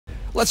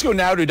Let's go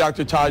now to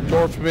Dr. Todd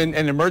Dorfman,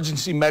 an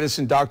emergency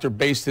medicine doctor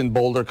based in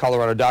Boulder,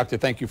 Colorado. Doctor,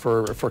 thank you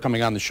for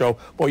coming on the show.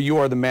 Boy, you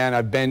are the man.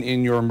 I've been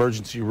in your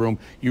emergency room.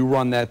 You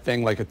run that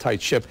thing like a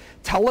tight ship.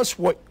 Tell us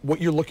what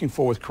you're looking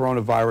for with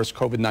coronavirus,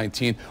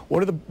 COVID-19.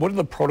 What are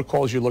the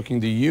protocols you're looking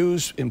to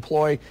use,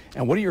 employ,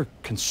 and what are your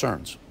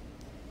concerns?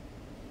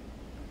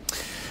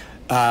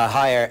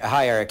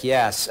 Hi, Eric.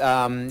 Yes,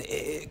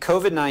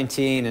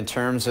 COVID-19, in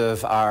terms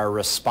of our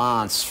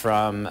response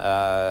from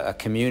a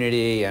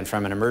community and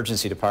from an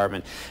emergency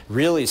department,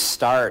 really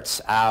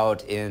starts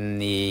out in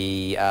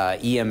the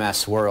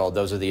EMS world.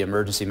 Those are the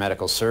emergency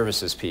medical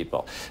services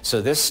people.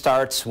 So this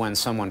starts when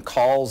someone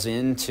calls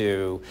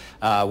into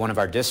one of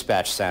our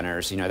dispatch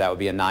centers. You know, that would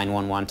be a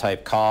 911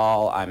 type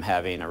call. I'm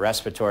having a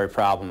respiratory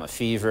problem, a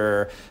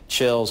fever,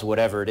 chills,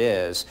 whatever it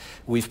is.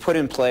 We've put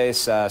in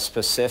place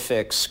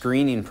specific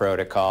screening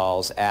protocols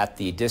at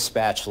the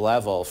dispatch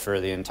level for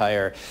the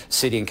entire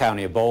city and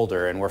county of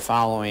Boulder, and we're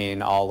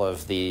following all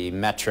of the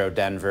Metro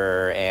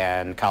Denver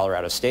and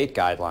Colorado state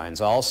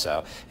guidelines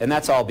also, and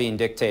that's all being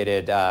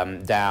dictated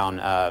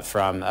down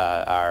from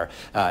our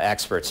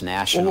experts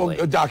nationally.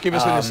 Well, Doc, give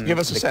us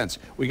a sense.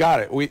 We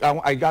got it.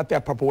 I got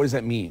that part, but what does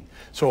that mean?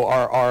 So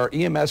our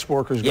EMS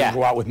workers going to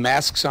go out with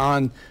masks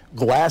on,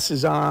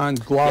 glasses on,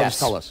 gloves? Yes.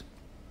 Tell us.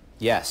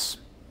 Yes.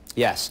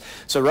 Yes.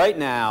 So right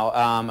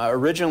now,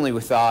 originally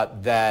we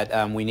thought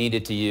that we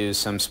needed to use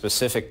some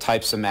specific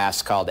types of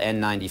masks called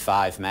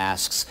N95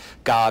 masks,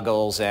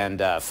 goggles,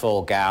 and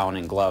full gown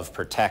and glove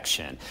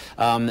protection.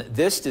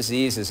 This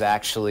disease is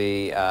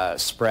actually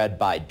spread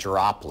by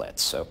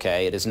droplets,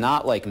 okay? It is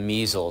not like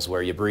measles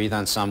where you breathe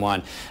on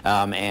someone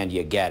and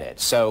you get it.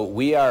 So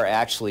we are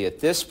actually at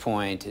this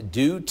point,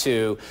 due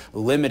to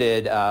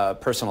limited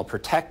personal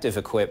protective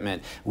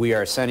equipment, we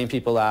are sending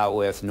people out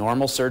with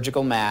normal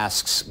surgical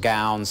masks,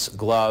 gowns,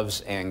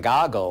 gloves, and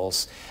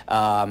goggles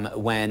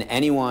when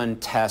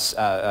anyone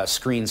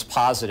screens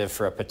positive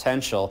for a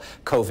potential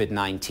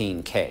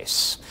COVID-19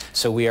 case.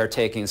 So we are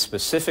taking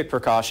specific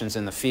precautions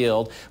in the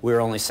field. We're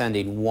only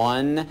sending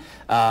one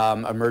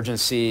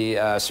emergency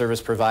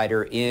service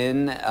provider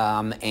in,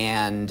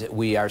 and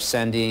we are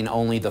sending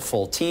only the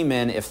full team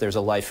in if there's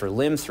a life or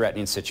limb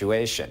threatening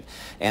situation.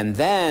 And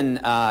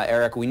then,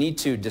 Eric, we need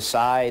to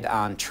decide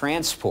on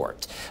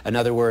transport. In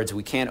other words,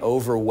 we can't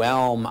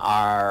overwhelm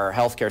our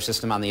healthcare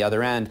system on the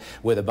other end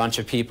with a bunch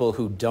of people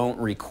who don't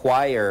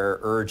require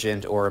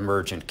urgent or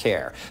emergent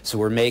care. So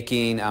we're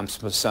making,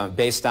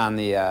 based on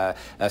the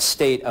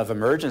state of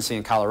emergency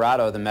in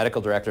Colorado, the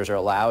medical directors are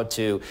allowed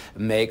to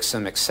make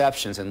some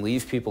exceptions and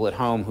leave people at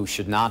home who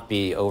should not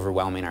be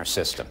overwhelming our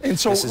system. And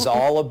so this is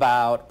all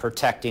about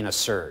protecting a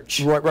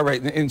surge.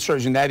 Right. In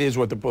surge, and that is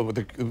what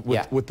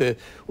with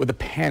the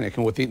panic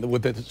and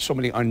with so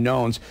many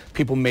unknowns,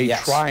 people may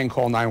try and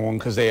call 911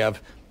 because they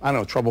have, I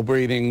don't know, trouble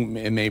breathing.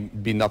 It may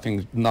be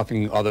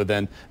nothing other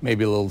than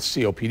maybe a little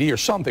COPD or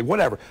something,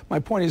 whatever. My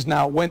point is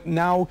now,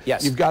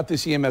 you've got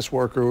this EMS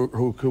worker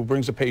who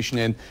brings a patient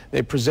in,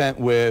 they present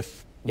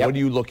with, what are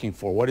you looking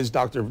for? What is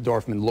Dr.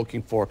 Dorfman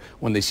looking for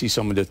when they see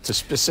someone to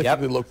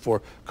specifically look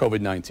for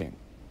COVID-19?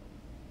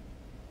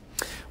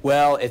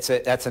 Well,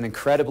 that's an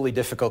incredibly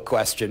difficult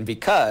question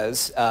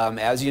because,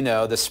 as you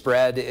know, the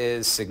spread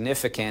is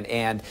significant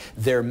and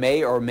there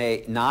may or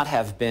may not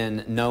have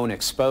been known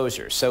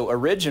exposures. So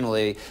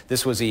originally,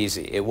 this was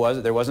easy.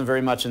 There wasn't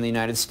very much in the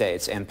United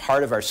States, and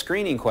part of our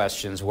screening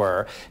questions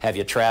were, have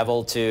you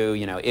traveled to,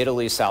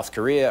 Italy, South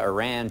Korea,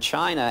 Iran,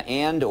 China,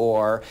 and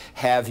or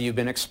have you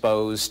been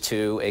exposed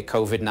to a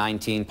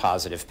COVID-19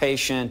 positive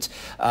patient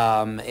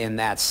in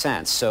that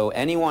sense? So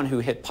anyone who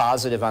hit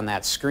positive on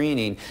that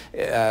screening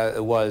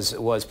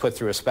was put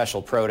through a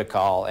special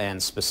protocol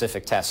and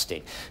specific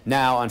testing.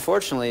 Now,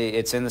 unfortunately,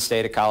 it's in the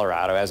state of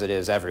Colorado, as it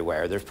is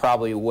everywhere. There's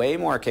probably way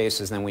more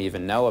cases than we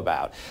even know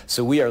about.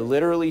 So we are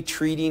literally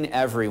treating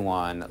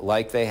everyone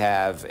like they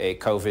have a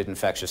COVID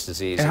infectious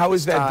disease. And how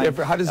is that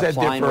different? How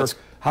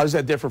does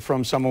that differ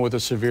from someone with a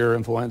severe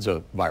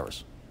influenza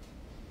virus?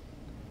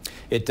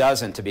 It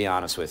doesn't, to be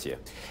honest with you.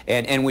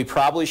 And we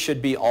probably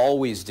should be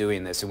always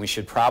doing this, and we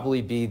should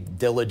probably be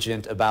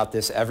diligent about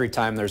this every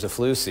time there's a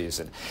flu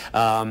season.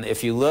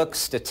 If you look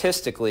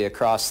statistically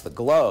across the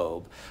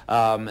globe,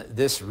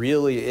 this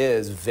really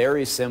is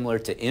very similar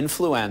to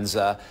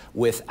influenza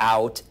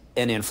without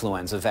an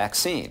influenza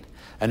vaccine.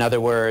 In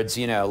other words,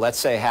 let's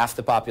say half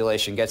the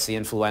population gets the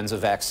influenza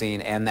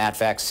vaccine and that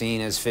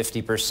vaccine is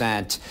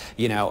 50%,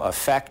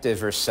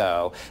 effective or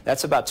so.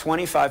 That's about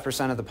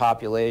 25% of the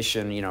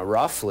population,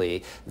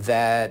 roughly,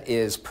 that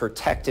is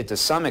protected to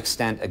some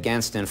extent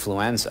against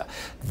influenza.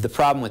 The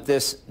problem with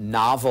this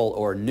novel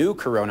or new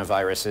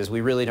coronavirus is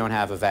we really don't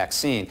have a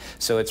vaccine,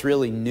 so it's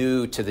really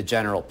new to the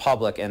general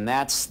public, and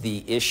that's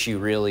the issue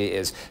really,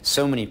 is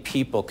so many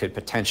people could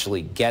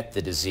potentially get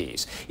the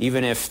disease.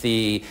 Even if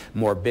the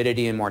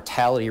morbidity and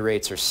mortality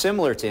rates are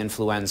similar to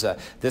influenza,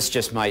 this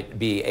just might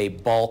be a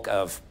bulk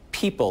of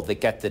people that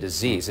get the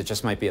disease. It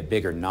just might be a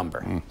bigger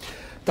number.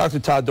 Dr.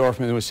 Todd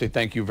Dorfman, I would say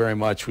thank you very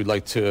much. We'd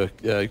like to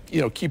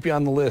keep you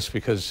on the list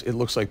because it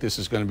looks like this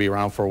is going to be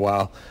around for a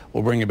while.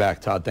 We'll bring you back,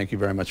 Todd. Thank you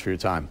very much for your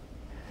time.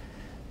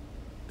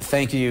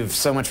 Thank you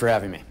so much for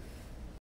having me.